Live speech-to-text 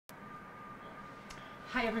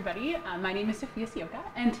Hi everybody, my name is Sophia Sioka,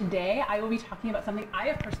 and today I will be talking about something I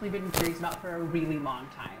have personally been curious about for a really long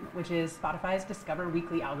time, which is Spotify's Discover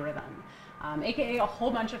Weekly algorithm, aka a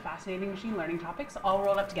whole bunch of fascinating machine learning topics all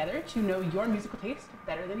rolled up together to know your musical taste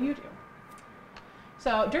better than you do.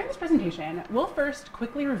 So during this presentation, we'll first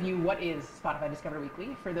quickly review what is Spotify Discover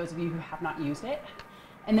Weekly for those of you who have not used it,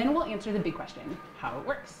 and then we'll answer the big question, how it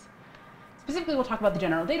works. Specifically, we'll talk about the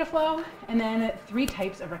general data flow, and then 3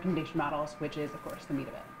 types of recommendation models, which is, of course, the meat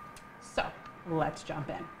of it. So let's jump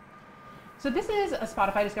in. So this is a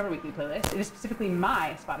Spotify Discover Weekly playlist. It is specifically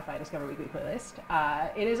my Spotify Discover Weekly playlist.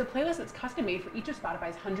 It is a playlist that's custom made for each of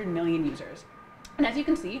Spotify's 100 million users. And as you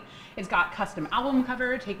can see, it's got custom album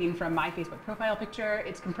cover taken from my Facebook profile picture.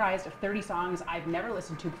 It's comprised of 30 songs I've never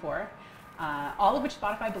listened to before, all of which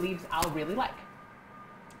Spotify believes I'll really like.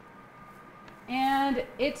 And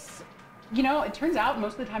it's, you know, it turns out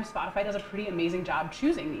most of the time Spotify does a pretty amazing job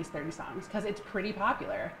choosing these 30 songs because it's pretty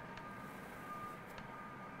popular.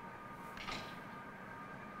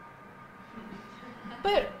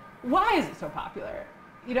 But why is it so popular?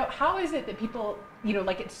 You know, how is it that people, you know,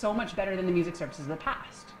 like it so much better than the music services of the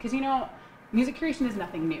past? Because, you know, music curation is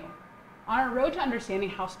nothing new. On our road to understanding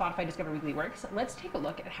how Spotify Discover Weekly works, let's take a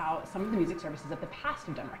look at how some of the music services of the past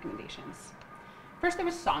have done recommendations. First, there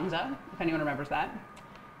was Songza, if anyone remembers that.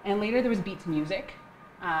 And later there was Beats Music.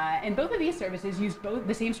 And both of these services used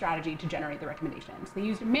the same strategy to generate the recommendations. They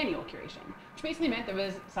used manual curation, which basically meant there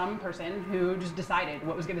was some person who just decided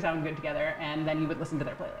what was going to sound good together, and then you would listen to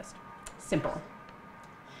their playlist. Simple.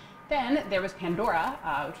 Then there was Pandora,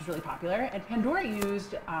 which was really popular. And Pandora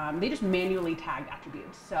used, they just manually tagged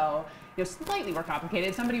attributes. So, you know, slightly more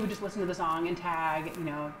complicated. Somebody would just listen to the song and tag, you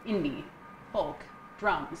know, indie, folk,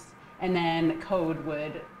 drums, and then code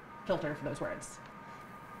would filter for those words.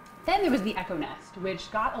 Then there was the Echo Nest,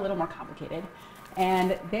 which got a little more complicated.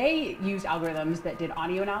 And they used algorithms that did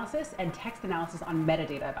audio analysis and text analysis on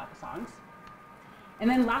metadata about the songs. And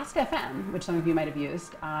then Last.fm, which some of you might have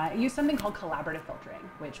used, used something called collaborative filtering,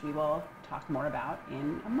 which we will talk more about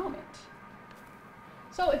in a moment.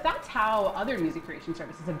 So if that's how other music creation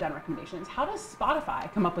services have done recommendations, how does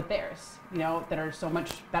Spotify come up with theirs, you know, that are so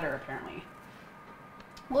much better apparently?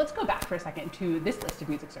 Well, let's go back for a second to this list of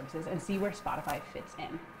music services and see where Spotify fits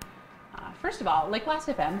in. First of all, like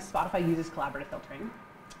Last.fm, Spotify uses collaborative filtering.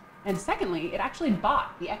 And secondly, it actually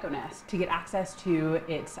bought the Echo Nest to get access to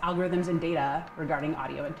its algorithms and data regarding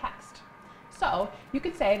audio and text. So you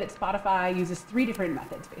could say that Spotify uses 3 different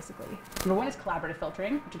methods, basically. Number 1 is collaborative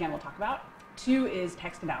filtering, which again we'll talk about. 2 is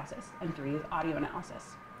text analysis, and 3 is audio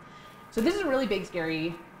analysis. So this is a really big,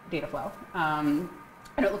 scary data flow. I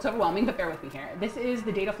know it looks overwhelming, but bear with me here. This is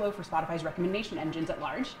the data flow for Spotify's recommendation engines at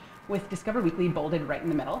large, with Discover Weekly bolded right in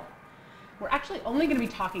the middle. We're actually only going to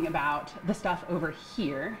be talking about the stuff over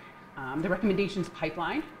here, the recommendations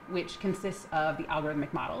pipeline, which consists of the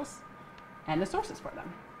algorithmic models and the sources for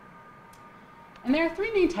them. And there are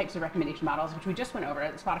 3 main types of recommendation models, which we just went over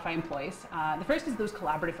that Spotify employs. The first is those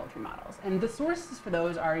collaborative filtering models, and the sources for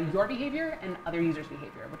those are your behavior and other users'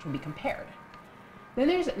 behavior, which will be compared. Then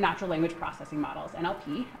there's natural language processing models,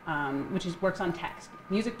 NLP, which works on text,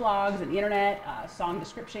 music blogs and the internet, song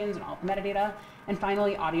descriptions and all the metadata, and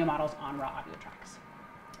finally audio models on raw audio tracks.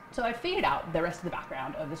 So I've faded out the rest of the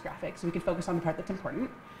background of this graphic so we can focus on the part that's important.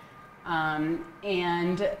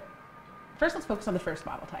 And first let's focus on the first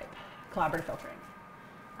model type, collaborative filtering.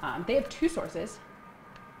 They have 2 sources,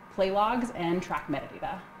 play logs and track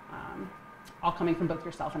metadata, all coming from both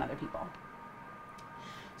yourself and other people.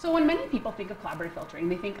 So when many people think of collaborative filtering,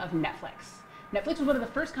 they think of Netflix. Netflix was one of the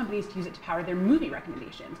first companies to use it to power their movie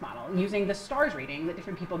recommendations model, using the stars rating that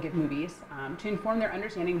different people give movies to inform their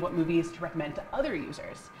understanding of what movies to recommend to other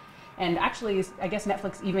users. And actually, I guess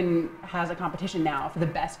Netflix even has a competition now for the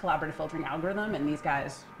best collaborative filtering algorithm, and these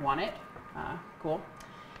guys want it. Cool.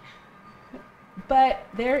 But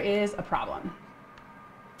there is a problem.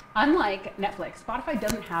 Unlike Netflix, Spotify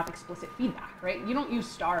doesn't have explicit feedback, right? You don't use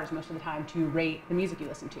stars most of the time to rate the music you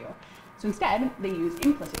listen to. So instead, they use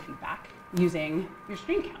implicit feedback using your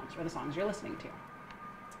stream counts or the songs you're listening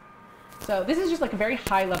to. So this is just like a very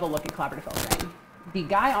high level look at collaborative filtering. The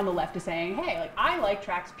guy on the left is saying, hey, like I like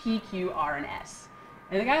tracks P, Q, R, and S.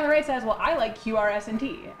 And the guy on the right says, well, I like Q, R, S, and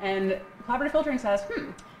T. And collaborative filtering says,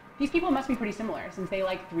 these people must be pretty similar since they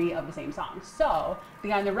like 3 of the same songs. So the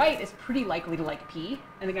guy on the right is pretty likely to like P,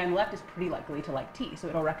 and the guy on the left is pretty likely to like T. So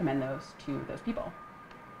it'll recommend those to those people.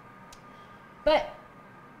 But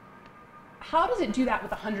how does it do that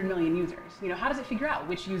with 100 million users? You know, how does it figure out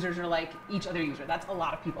which users are like each other user? That's a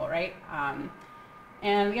lot of people, right?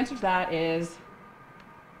 And the answer to that is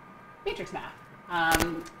matrix math.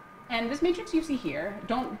 And this matrix you see here,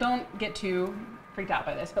 don't get too freaked out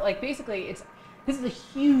by this, but like basically this is a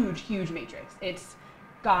huge, huge matrix. It's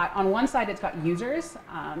got, on one side, it's got users,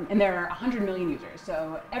 and there are 100 million users.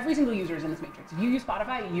 So every single user is in this matrix. If you use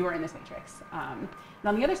Spotify, you are in this matrix. And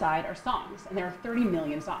on the other side are songs, and there are 30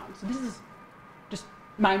 million songs. So this is just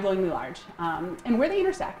mind-blowingly large. And where they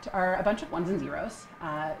intersect are a bunch of ones and zeros,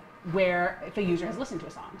 where if a user has listened to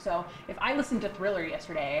a song. So if I listened to Thriller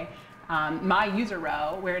yesterday, my user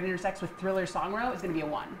row, where it intersects with Thriller's song row, is going to be a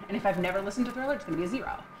 1. And if I've never listened to Thriller, it's going to be a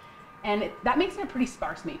 0. And that makes it a pretty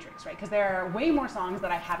sparse matrix, right? Because there are way more songs that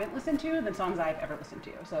I haven't listened to than songs I've ever listened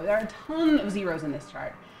to. So there are a ton of zeros in this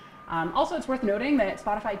chart. Also, it's worth noting that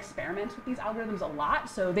Spotify experiments with these algorithms a lot.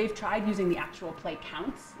 So they've tried using the actual play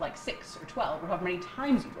counts, like 6 or 12, or however many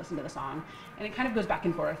times you've listened to the song. And it kind of goes back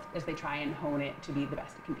and forth as they try and hone it to be the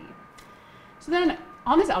best it can be. So then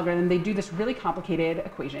on this algorithm, they do this really complicated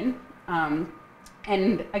equation.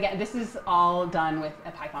 And again, this is all done with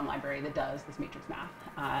a Python library that does this matrix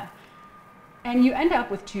math. And you end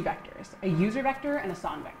up with 2 vectors, a user vector and a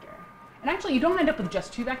song vector. And actually, you don't end up with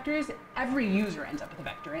just 2 vectors. Every user ends up with a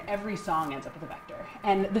vector, and every song ends up with a vector.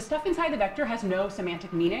 And the stuff inside the vector has no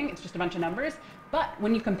semantic meaning. It's just a bunch of numbers. But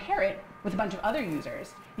when you compare it with a bunch of other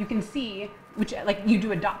users, you can see, which, like, you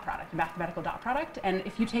do a dot product, a mathematical dot product. And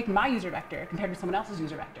if you take my user vector compared to someone else's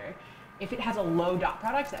user vector, if it has a low dot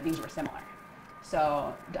product, that means we're similar.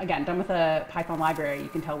 So again, done with a Python library, you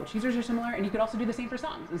can tell which users are similar, and you could also do the same for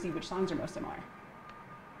songs and see which songs are most similar.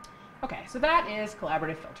 Okay, so that is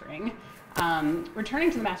collaborative filtering. Returning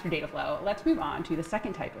to the master data flow, let's move on to the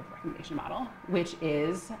second type of recommendation model, which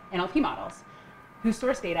is NLP models, whose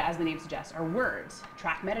source data, as the name suggests, are words,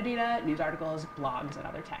 track metadata, news articles, blogs, and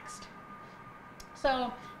other text.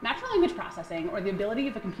 So natural language processing, or the ability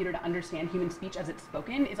of a computer to understand human speech as it's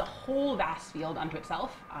spoken, is a whole vast field unto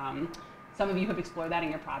itself. Some of you have explored that in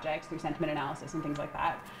your projects through sentiment analysis and things like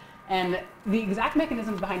that. And the exact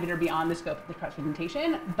mechanisms behind it are beyond the scope of the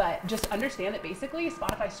presentation, but just understand that basically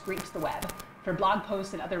Spotify scrapes the web for blog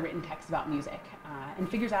posts and other written texts about music, and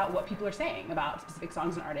figures out what people are saying about specific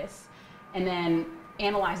songs and artists, and then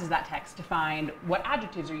analyzes that text to find what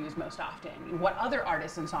adjectives are used most often, what other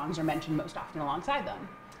artists and songs are mentioned most often alongside them.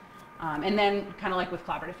 And then, kind of like with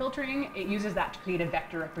collaborative filtering, it uses that to create a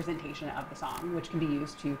vector representation of the song, which can be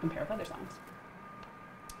used to compare with other songs.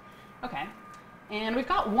 Okay, and we've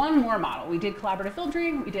got one more model. We did collaborative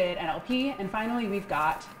filtering, we did NLP, and finally we've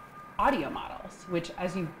got audio models, which,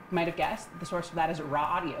 as you might have guessed, the source for that is raw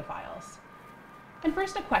audio files. And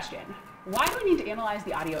first, a question. Why do we need to analyze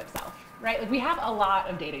the audio itself, right? Like, we have a lot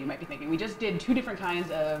of data, you might be thinking. We just did 2 different kinds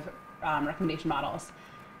of recommendation models.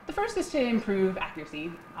 The first is to improve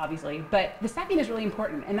accuracy, obviously, but the second is really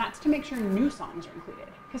important, and that's to make sure new songs are included.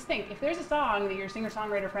 Because think, if there's a song that your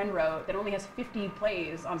singer-songwriter friend wrote that only has 50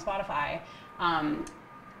 plays on Spotify,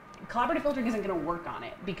 collaborative filtering isn't going to work on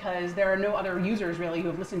it because there are no other users really who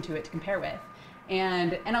have listened to it to compare with.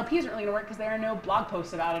 And NLP isn't really going to work because there are no blog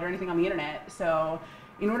posts about it or anything on the internet. So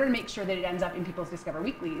in order to make sure that it ends up in people's Discover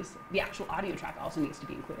Weeklies, the actual audio track also needs to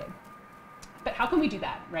be included. But how can we do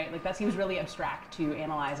that, right? Like, that seems really abstract to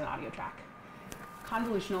analyze an audio track.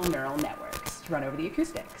 Convolutional neural networks to run over the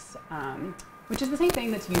acoustics, which is the same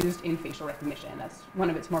thing that's used in facial recognition. That's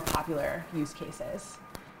one of its more popular use cases.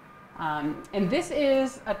 And this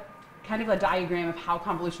is a kind of a diagram of how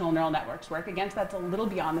convolutional neural networks work. Again, that's a little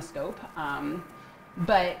beyond the scope,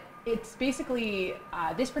 but it's basically,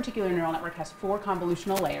 this particular neural network has 4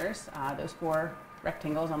 convolutional layers, those 4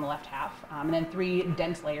 rectangles on the left half, and then 3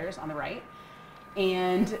 dense layers on the right.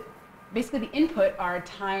 And basically the input are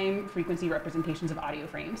time frequency representations of audio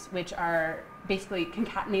frames, which are basically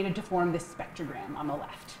concatenated to form this spectrogram on the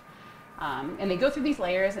left. And they go through these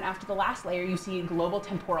layers, and after the last layer, you see global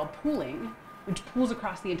temporal pooling, which pools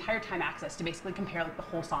across the entire time axis to basically compare, like, the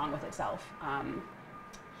whole song with itself,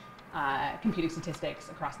 computing statistics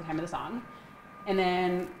across the time of the song. And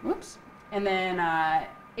then,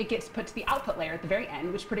 it gets put to the output layer at the very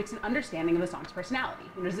end, which predicts an understanding of the song's personality.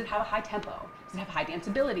 You know, does it have a high tempo? Does it have high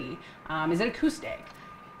danceability? Is it acoustic?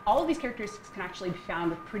 All of these characteristics can actually be found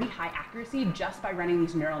with pretty high accuracy just by running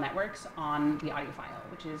these neural networks on the audio file,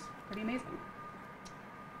 which is pretty amazing.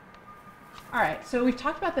 All right, so we've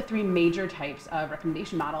talked about the 3 major types of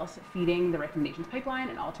recommendation models, feeding the recommendations pipeline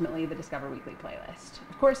and ultimately the Discover Weekly playlist.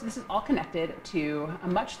 Of course, this is all connected to a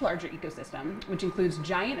much larger ecosystem, which includes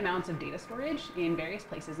giant amounts of data storage in various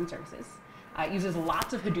places and services. It uses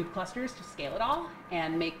lots of Hadoop clusters to scale it all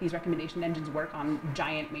and make these recommendation engines work on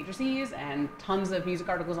giant matrices and tons of music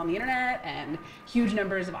articles on the internet and huge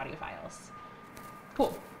numbers of audio files.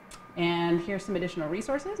 Cool. And here's some additional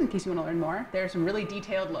resources in case you want to learn more. There are some really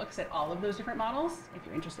detailed looks at all of those different models if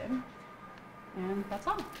you're interested. And that's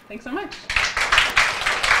all. Thanks so much.